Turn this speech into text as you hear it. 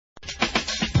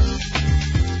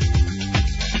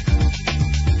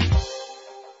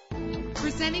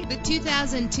the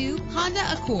 2002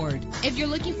 Honda Accord. If you're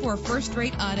looking for a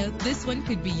first-rate auto, this one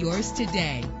could be yours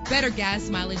today. Better gas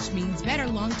mileage means better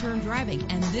long-term driving,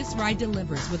 and this ride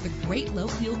delivers with a great low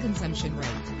fuel consumption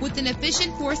rate. With an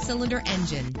efficient 4-cylinder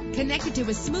engine connected to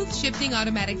a smooth shifting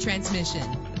automatic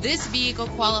transmission, this vehicle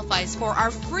qualifies for our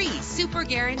free Super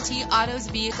Guarantee Autos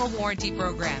Vehicle Warranty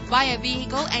Program. Buy a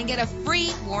vehicle and get a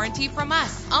free warranty from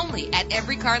us only at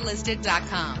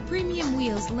everycarlisted.com. Premium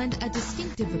wheels lend a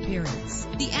distinctive appearance.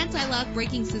 The anti-lock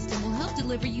braking system will help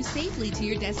deliver you safely to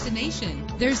your destination.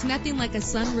 There's nothing like a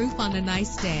sunroof on a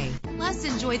nice day. Plus,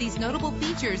 enjoy these notable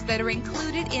features that are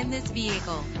included in this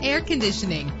vehicle: air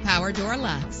conditioning, power door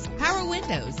locks, power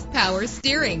windows, power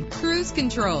steering, cruise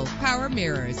control, power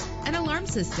mirrors, an alarm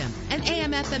system, an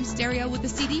AM/FM stereo with a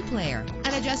CD player,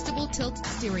 an adjustable tilt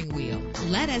steering wheel.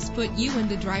 Let us put you in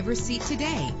the driver's seat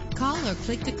today. Call or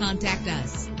click to contact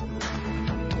us.